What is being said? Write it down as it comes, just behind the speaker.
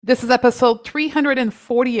This is episode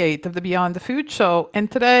 348 of the Beyond the Food Show, and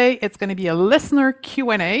today it's going to be a listener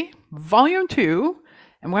Q&A, volume 2,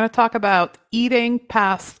 and we're going to talk about eating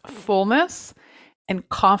past fullness and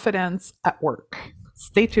confidence at work.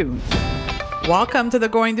 Stay tuned. Welcome to the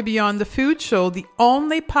Going to Beyond the Food Show, the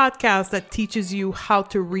only podcast that teaches you how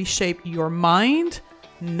to reshape your mind,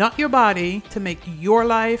 not your body, to make your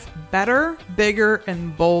life better, bigger,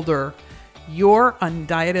 and bolder. Your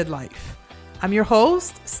undieted life. I'm your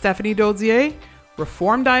host, Stephanie Dodier,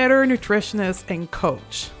 reformed dieter, nutritionist, and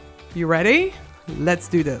coach. You ready? Let's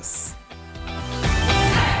do this.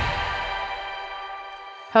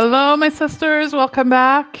 Hello, my sisters. Welcome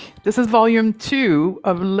back. This is volume 2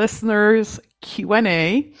 of Listeners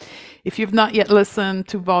Q&A. If you've not yet listened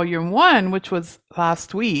to volume 1, which was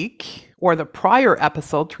last week, or the prior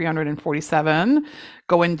episode, 347,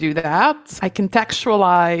 go and do that. I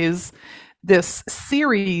contextualize this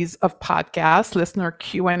series of podcasts, listener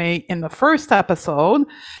Q&A, in the first episode.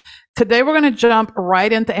 Today, we're going to jump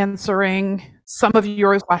right into answering some of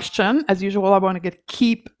your questions. As usual, I want to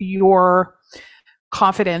keep your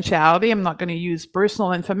confidentiality. I'm not going to use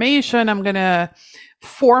personal information. I'm going to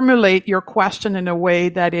formulate your question in a way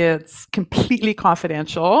that it's completely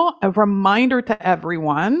confidential. A reminder to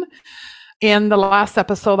everyone, in the last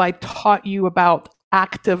episode, I taught you about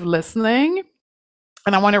active listening.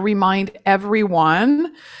 And I want to remind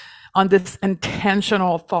everyone on this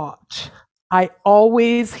intentional thought. I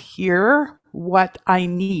always hear what I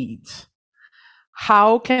need.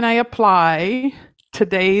 How can I apply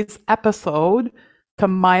today's episode to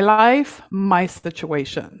my life, my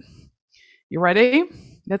situation? You ready?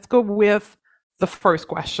 Let's go with the first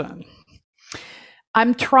question.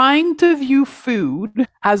 I'm trying to view food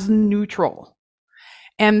as neutral,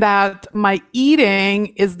 and that my eating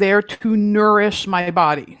is there to nourish my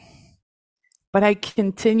body. But I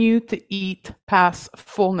continue to eat past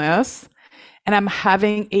fullness, and I'm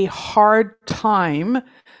having a hard time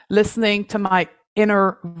listening to my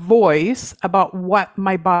inner voice about what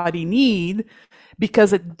my body needs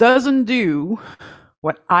because it doesn't do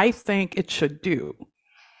what I think it should do.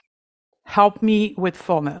 Help me with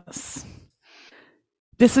fullness.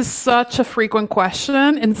 This is such a frequent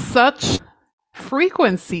question and such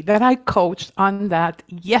frequency that I coached on that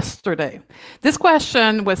yesterday. This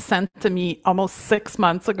question was sent to me almost 6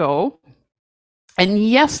 months ago. And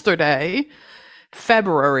yesterday,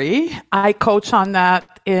 February, I coached on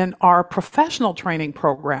that in our professional training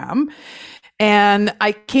program. And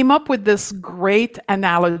I came up with this great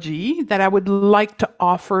analogy that I would like to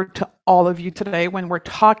offer to all of you today when we're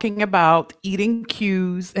talking about eating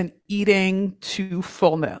cues and eating to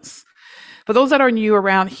fullness. For those that are new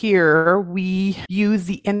around here, we use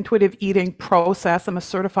the intuitive eating process. I'm a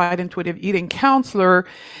certified intuitive eating counselor,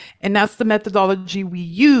 and that's the methodology we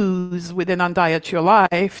use within Undiet Your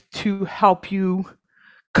Life to help you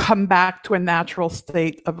come back to a natural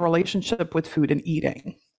state of relationship with food and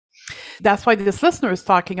eating. That's why this listener is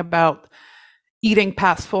talking about eating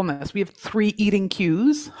past fullness. We have 3 eating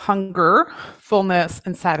cues: hunger, fullness,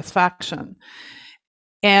 and satisfaction.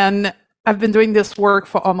 And I've been doing this work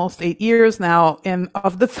for almost 8 years now, and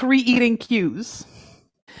of the 3 eating cues,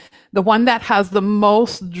 the one that has the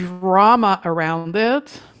most drama around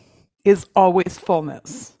it is always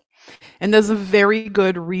fullness. And there's a very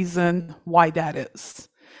good reason why that is.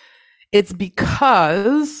 It's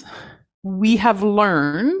because we have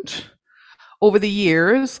learned over the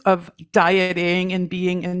years of dieting and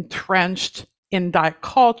being entrenched in diet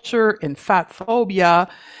culture and fat phobia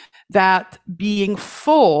that being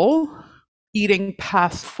full, eating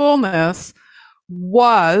past fullness,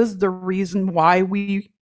 was the reason why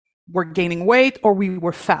we were gaining weight or we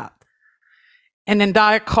were fat. And then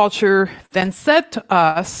diet culture then said to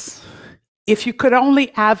us, if you could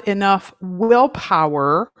only have enough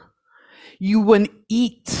willpower, you wouldn't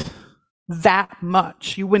eat that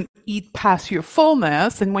much. You wouldn't eat past your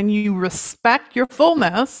fullness. And when you respect your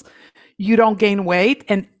fullness, you don't gain weight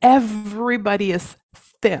and everybody is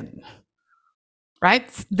thin, right?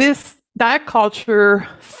 This diet culture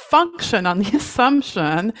function on the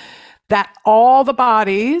assumption that all the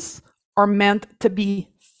bodies are meant to be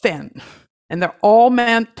thin and they're all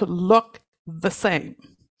meant to look the same,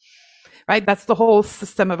 right? That's the whole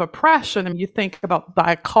system of oppression. And you think about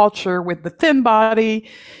diet culture with the thin body,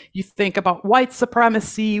 you think about white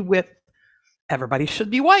supremacy with everybody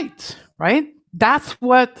should be white, right? That's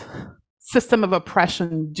what system of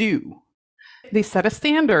oppression do. They set a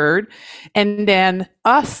standard, and then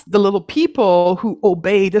us, the little people who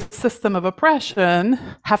obey the system of oppression,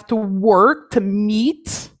 have to work to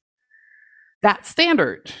meet that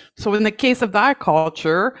standard. So in the case of diet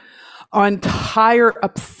culture, Our entire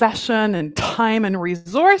obsession and time and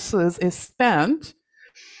resources is spent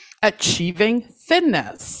achieving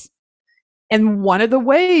thinness. And one of the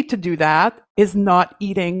ways to do that is not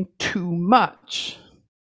eating too much.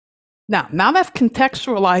 Now that I've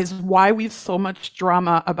contextualized why we have so much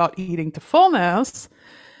drama about eating to fullness,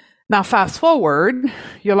 now fast forward,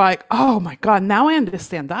 you're like, oh my God, now I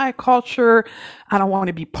understand diet culture. I don't want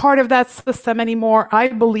to be part of that system anymore. I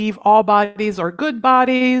believe all bodies are good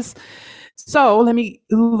bodies. So let me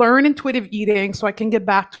learn intuitive eating so I can get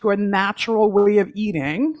back to a natural way of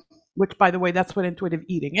eating, which, by the way, that's what intuitive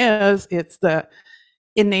eating is. It's the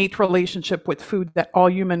innate relationship with food that all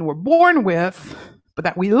humans were born with, but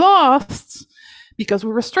that we lost because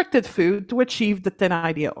we restricted food to achieve the thin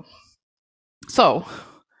ideal. So,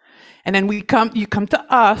 and then you come to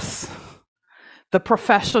us, the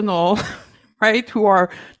professional, right, who are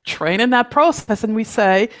trained in that process, and we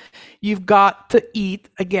say, you've got to eat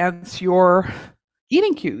against your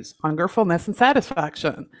eating cues, hunger, fullness, and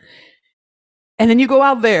satisfaction. And then you go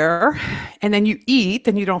out there, and then you eat,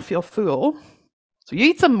 and you don't feel full. So you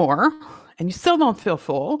eat some more, and you still don't feel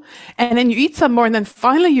full. And then you eat some more, and then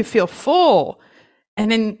finally you feel full.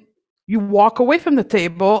 And then you walk away from the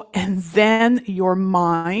table, and then your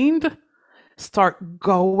mind starts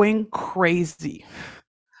going crazy.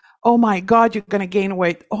 Oh my God, you're going to gain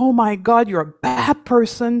weight. Oh my God, you're a bad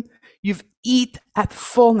person. You've eat at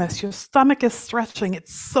fullness. Your stomach is stretching.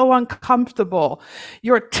 It's so uncomfortable.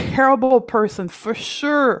 You're a terrible person for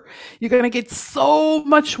sure. You're going to get so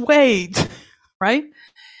much weight, right?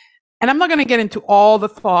 And I'm not going to get into all the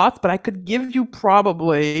thoughts, but I could give you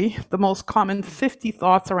probably the most common 50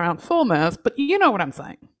 thoughts around fullness, but you know what I'm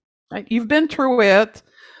saying, right? You've been through it,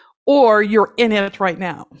 or you're in it right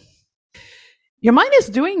now. Your mind is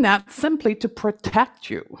doing that simply to protect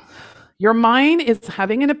you. Your mind is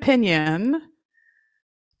having an opinion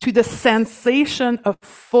to the sensation of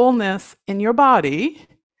fullness in your body,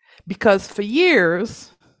 because for years,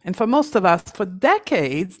 and for most of us, for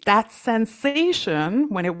decades, that sensation,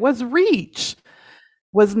 when it was reached,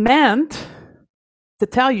 was meant to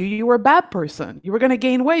tell you you were a bad person. You were going to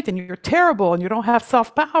gain weight, and you're terrible, and you don't have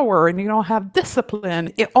self-power, and you don't have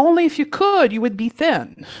discipline. Only if you could, you would be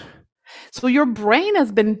thin. So your brain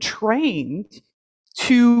has been trained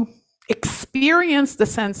to experience the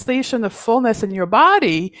sensation of fullness in your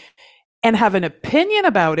body and have an opinion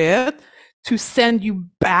about it to send you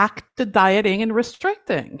back to dieting and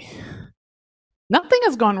restricting. Nothing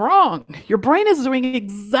has gone wrong. Your brain is doing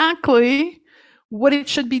exactly what it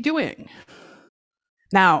should be doing.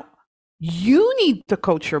 Now, you need to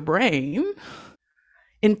coach your brain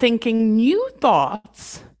in thinking new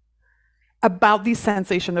thoughts about the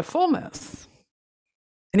sensation of fullness.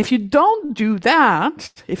 And if you don't do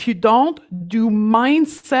that, if you don't do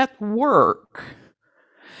mindset work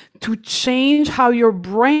to change how your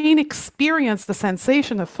brain experiences the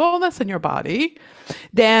sensation of fullness in your body,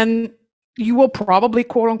 then you will probably,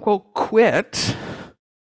 quote unquote, quit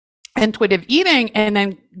intuitive eating and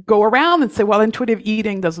then go around and say, well, intuitive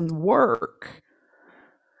eating doesn't work.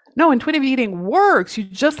 No, intuitive eating works. You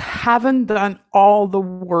just haven't done all the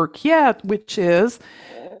work yet, which is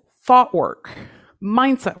thought work,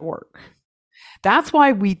 mindset work. That's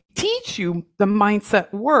why we teach you the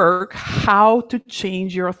mindset work, how to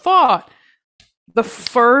change your thought. The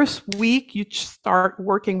first week you start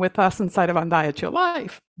working with us inside of Undiet Your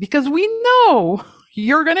Life, because we know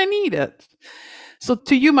you're going to need it. So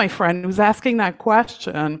to you, my friend, who's asking that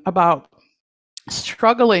question about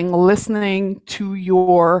struggling listening to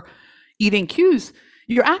your eating cues,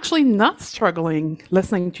 you're actually not struggling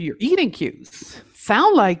listening to your eating cues.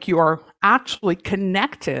 Sound like you're actually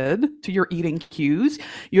connected to your eating cues.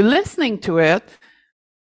 You're listening to it,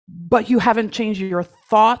 but you haven't changed your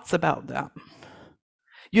thoughts about them.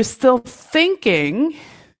 You're still thinking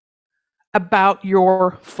about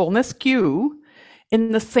your fullness cue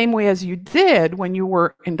in the same way as you did when you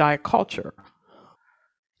were in diet culture.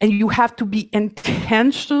 And you have to be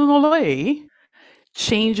intentionally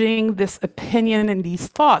changing this opinion and these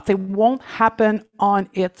thoughts. It won't happen on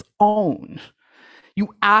its own.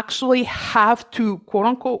 You actually have to, quote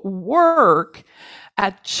unquote, work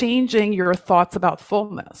at changing your thoughts about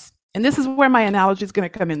fullness. And this is where my analogy is going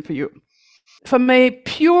to come in for you. From a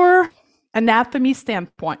pure anatomy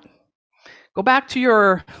standpoint, go back to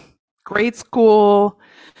your grade school,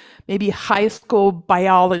 maybe high school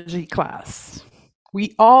biology class.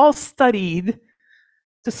 We all studied,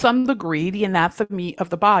 to some degree, the anatomy of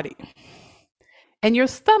the body. And your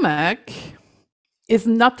stomach is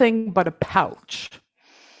nothing but a pouch,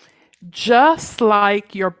 just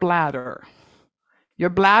like your bladder. Your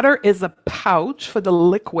bladder is a pouch for the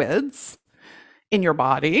liquids in your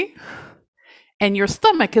body, and your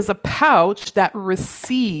stomach is a pouch that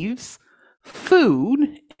receives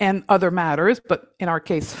food and other matters, but in our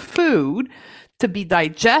case, food, to be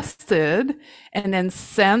digested and then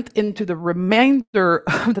sent into the remainder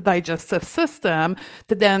of the digestive system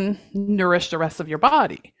to then nourish the rest of your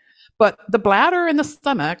body. But the bladder and the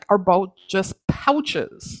stomach are both just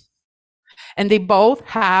pouches, and they both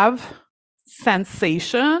have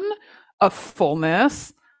sensation of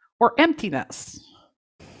fullness or emptiness.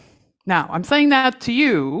 Now, I'm saying that to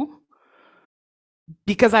you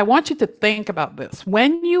because I want you to think about this.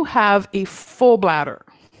 When you have a full bladder,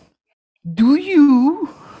 do you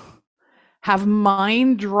have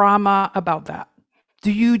mind drama about that?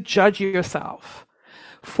 Do you judge yourself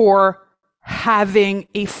for having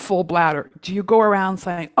a full bladder? Do you go around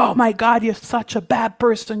saying, oh my God, you're such a bad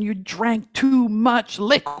person. You drank too much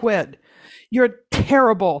liquid. You're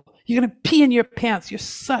terrible. You're going to pee in your pants. You're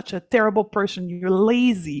such a terrible person. You're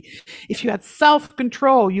lazy. If you had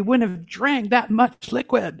self-control, you wouldn't have drank that much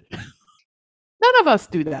liquid. None of us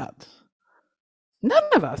do that. None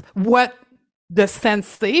of us. What the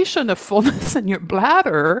sensation of fullness in your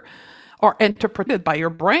bladder are interpreted by your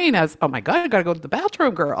brain as, oh my God, I gotta go to the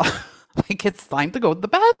bathroom, girl. Like it's time to go to the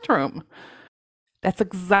bathroom. That's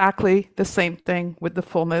exactly the same thing with the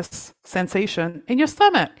fullness sensation in your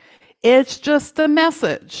stomach. It's just a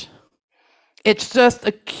message. It's just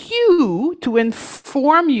a cue to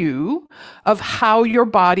inform you of how your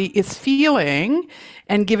body is feeling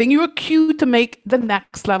and giving you a cue to make the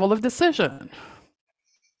next level of decision.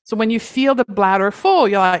 So when you feel the bladder full,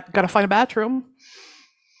 you're like, gotta find a bathroom.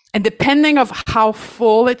 And depending of how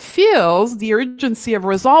full it feels, the urgency of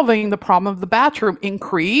resolving the problem of the bathroom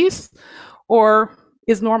increase or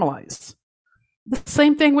is normalized. The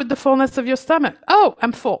same thing with the fullness of your stomach. Oh,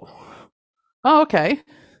 I'm full. Oh, okay.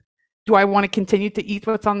 Do I want to continue to eat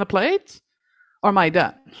what's on the plate? Or am I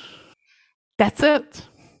done? That's it.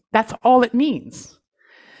 That's all it means.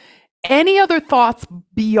 Any other thoughts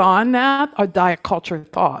beyond that are diet culture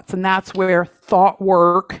thoughts. And that's where thought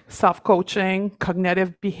work, self-coaching,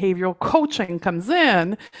 cognitive behavioral coaching comes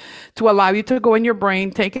in to allow you to go in your brain,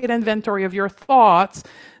 take an inventory of your thoughts,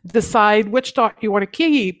 decide which thought you want to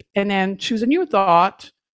keep, and then choose a new thought,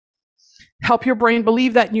 help your brain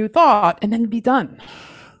believe that new thought, and then be done.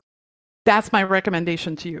 That's my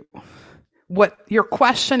recommendation to you. What your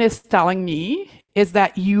question is telling me is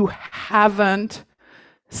that you haven't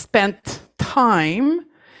spent time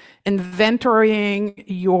inventorying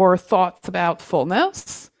your thoughts about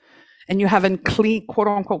fullness, and you haven't quote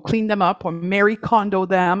unquote, cleaned them up or Marie Kondo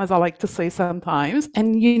them, as I like to say sometimes,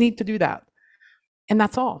 and you need to do that. And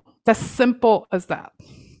that's all. That's simple as that.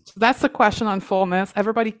 So that's the question on fullness.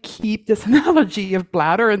 Everybody keep this analogy of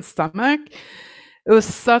bladder and stomach. It was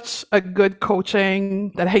such a good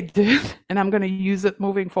coaching that I did, and I'm going to use it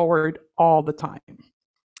moving forward all the time.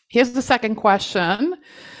 Here's the second question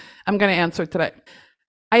I'm going to answer today.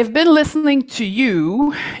 I have been listening to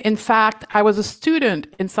you. In fact, I was a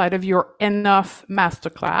student inside of your Enough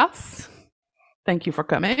Masterclass. Thank you for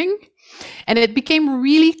coming. And it became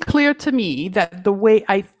really clear to me that the way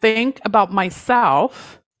I think about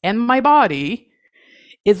myself and my body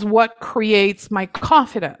is what creates my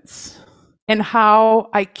confidence and how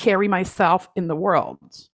I carry myself in the world.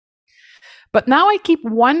 But now I keep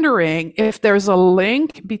wondering if there's a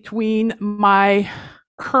link between my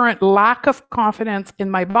current lack of confidence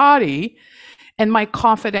in my body and my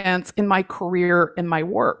confidence in my career and my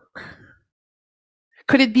work.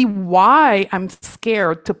 Could it be why I'm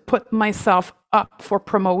scared to put myself up for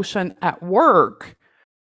promotion at work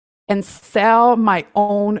and sell my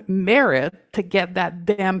own merit to get that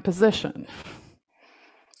damn position?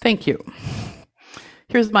 Thank you.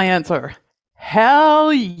 Here's my answer.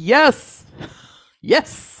 Hell yes.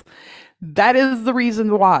 Yes. That is the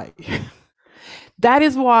reason why. That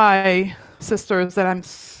is why, sisters, that I'm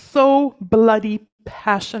so bloody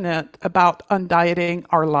passionate about undieting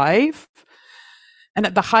our life and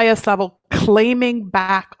at the highest level, claiming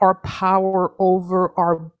back our power over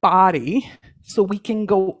our body so we can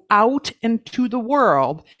go out into the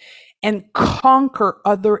world and conquer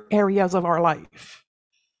other areas of our life.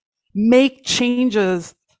 Make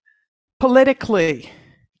changes politically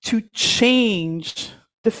to change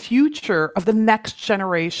the future of the next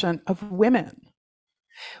generation of women.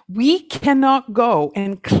 We cannot go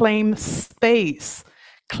and claim space,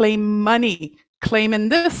 claim money, claim, in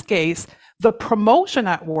this case, the promotion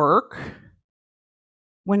at work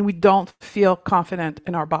when we don't feel confident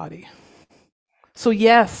in our body. So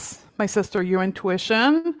yes, my sister, your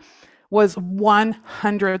intuition was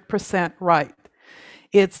 100% right.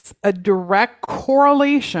 It's a direct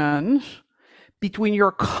correlation between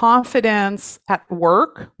your confidence at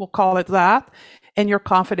work, we'll call it that, and your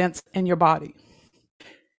confidence in your body.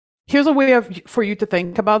 Here's a way for you to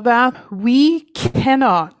think about that. We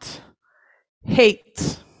cannot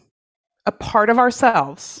hate a part of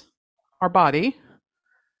ourselves, our body,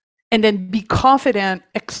 and then be confident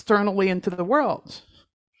externally into the world.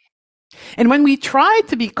 And when we try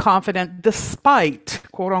to be confident despite,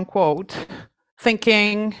 quote unquote,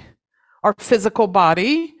 thinking our physical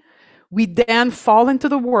body, we then fall into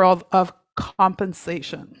the world of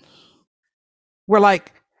compensation. We're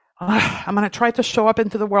like, I'm going to try to show up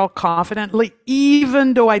into the world confidently,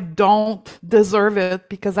 even though I don't deserve it,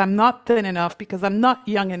 because I'm not thin enough, because I'm not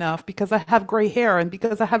young enough, because I have gray hair, and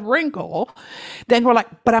because I have wrinkle. Then we're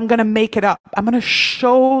like, but I'm going to make it up. I'm going to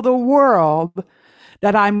show the world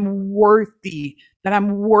that I'm worthy, that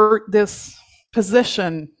I'm worth this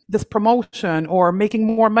position, this promotion, or making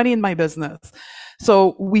more money in my business.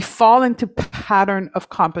 So we fall into pattern of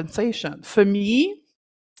compensation. For me,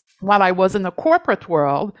 while I was in the corporate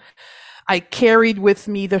world, I carried with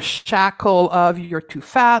me the shackle of you're too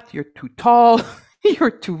fat, you're too tall,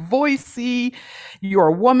 you're too voicey, you're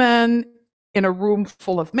a woman in a room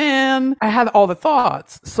full of men. I had all the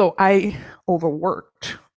thoughts. So I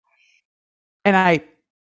overworked. And I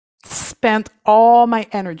spent all my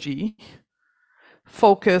energy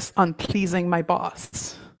focused on pleasing my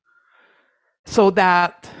boss. So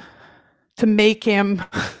that to make him,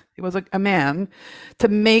 he was a man, to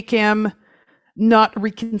make him not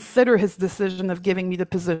reconsider his decision of giving me the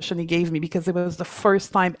position he gave me, because it was the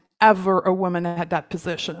first time ever a woman had that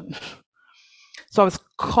position. So I was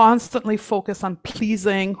constantly focused on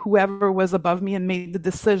pleasing whoever was above me and made the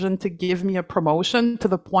decision to give me a promotion to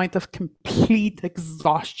the point of complete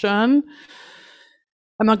exhaustion.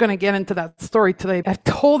 I'm not going to get into that story today. I've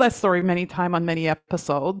told that story many times on many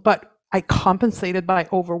episodes, but I compensated by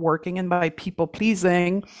overworking and by people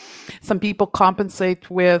pleasing. Some people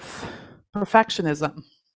compensate with perfectionism.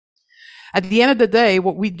 At the end of the day,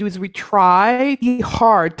 what we do is we try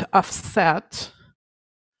hard to offset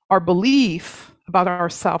our belief about our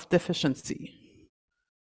self-deficiency.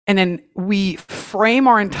 And then we frame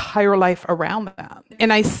our entire life around that.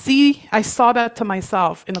 And I saw that to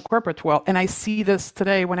myself in the corporate world. And I see this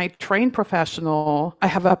today when I train professional. I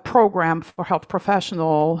have a program for health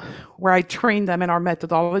professional where I train them in our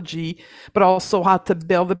methodology, but also how to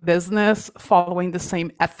build a business following the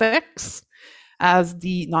same ethics as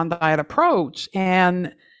the non-diet approach.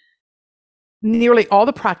 And nearly all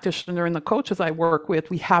the practitioners and the coaches I work with,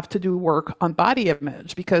 we have to do work on body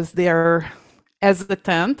image because they're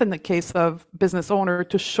hesitant in the case of business owner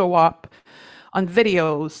to show up on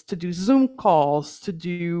videos, to do Zoom calls,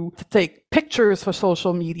 to take pictures for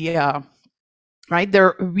social media, right?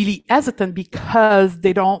 They're really hesitant because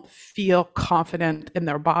they don't feel confident in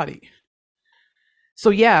their body. So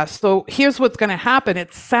here's what's going to happen.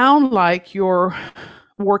 It sounds like you're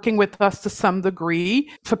working with us to some degree.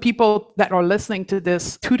 For people that are listening to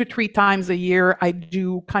this, 2 to 3 times a year, I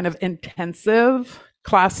do kind of intensive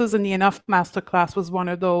classes, and the Enough Masterclass was one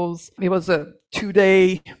of those. It was a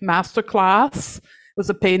 2-day masterclass. It was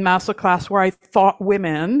a paid masterclass where I taught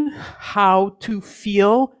women how to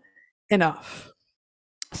feel enough.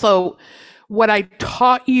 So what I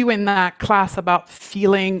taught you in that class about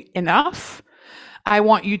feeling enough, I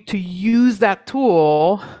want you to use that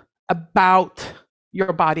tool about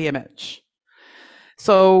your body image.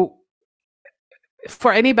 So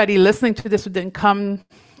for anybody listening to this who didn't come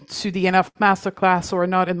to the Enough Masterclass or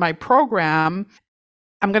not in my program,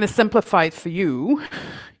 I'm going to simplify it for you.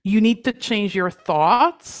 You need to change your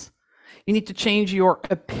thoughts. You need to change your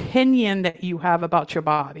opinion that you have about your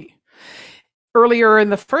body. Earlier in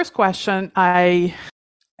the first question, I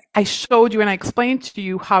showed you and I explained to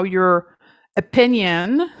you how your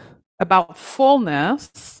opinion about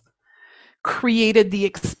fullness created the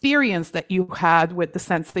experience that you had with the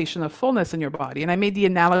sensation of fullness in your body. And I made the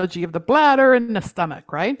analogy of the bladder and the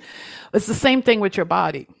stomach, right? It's the same thing with your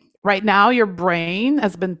body. Right now, your brain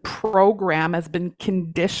has been programmed, has been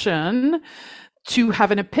conditioned to have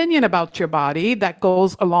an opinion about your body that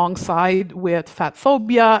goes alongside with fat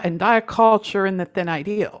phobia and diet culture and the thin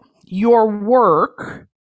ideal. Your work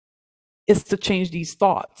is to change these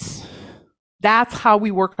thoughts. That's how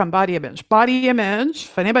we work on body image. Body image,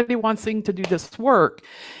 if anybody wants to do this work,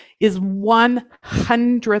 is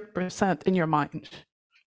 100% in your mind,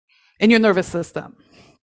 in your nervous system.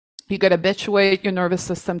 You got to habituate your nervous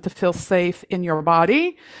system to feel safe in your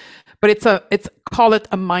body, but it's call it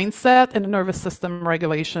a mindset and a nervous system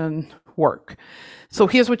regulation work. So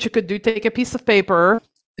here's what you could do. Take a piece of paper,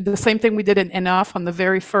 the same thing we did in Enough on the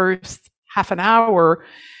very first half an hour.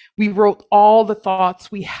 We wrote all the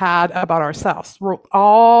thoughts we had about ourselves, wrote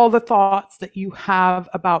all the thoughts that you have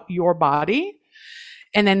about your body,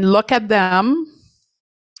 and then look at them.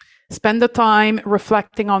 Spend the time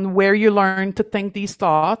reflecting on where you learned to think these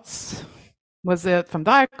thoughts. Was it from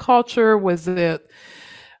diet culture? Was it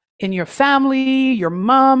in your family, your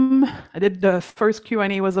mom? I did the first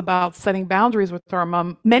Q&A was about setting boundaries with our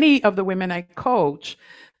mom. Many of the women I coach,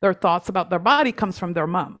 their thoughts about their body comes from their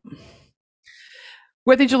mom.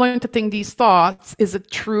 Where did you learn to think these thoughts? Is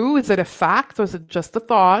it true? Is it a fact? Or is it just a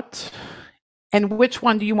thought? And which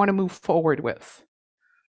one do you want to move forward with?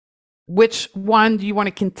 Which one do you want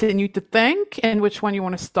to continue to think, and which one you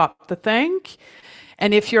want to stop to think?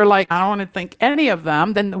 And if you're like, I don't want to think any of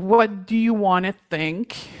them, then what do you want to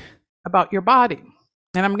think about your body?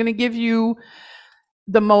 And I'm going to give you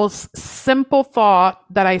the most simple thought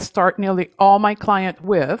that I start nearly all my clients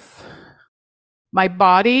with. My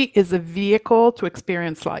body is a vehicle to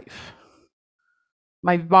experience life.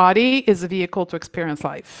 My body is a vehicle to experience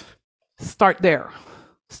life. Start there.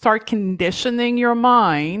 Start conditioning your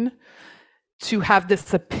mind to have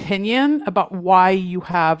this opinion about why you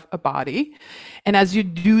have a body. And as you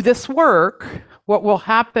do this work, what will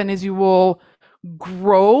happen is you will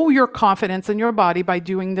grow your confidence in your body by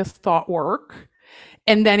doing this thought work.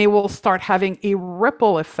 And then it will start having a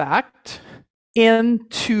ripple effect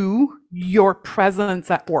into your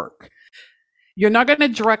presence at work. You're not going to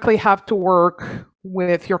directly have to work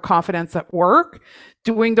with your confidence at work.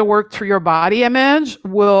 Doing the work through your body image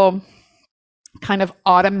will kind of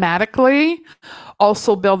automatically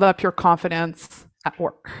also build up your confidence at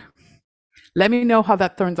work. Let me know how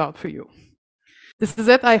that turns out for you. This is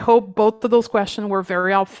it. I hope both of those questions were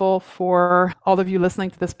very helpful for all of you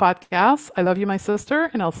listening to this podcast. I love you, my sister,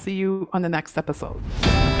 and I'll see you on the next episode.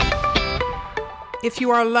 If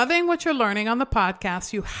you are loving what you're learning on the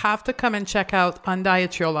podcast, you have to come and check out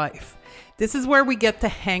Undiet Your Life. This is where we get to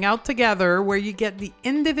hang out together, where you get the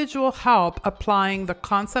individual help applying the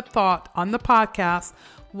concept thought on the podcast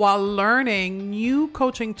while learning new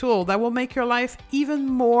coaching tools that will make your life even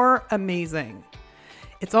more amazing.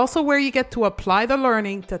 It's also where you get to apply the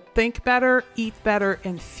learning to think better, eat better,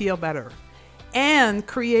 and feel better, and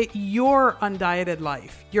create your undieted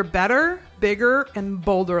life, your better, bigger, and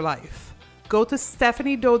bolder life. Go to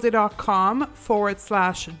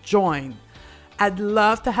stephaniedodier.com/join. I'd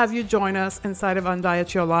love to have you join us inside of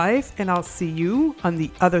Undiet Your Life, and I'll see you on the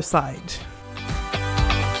other side.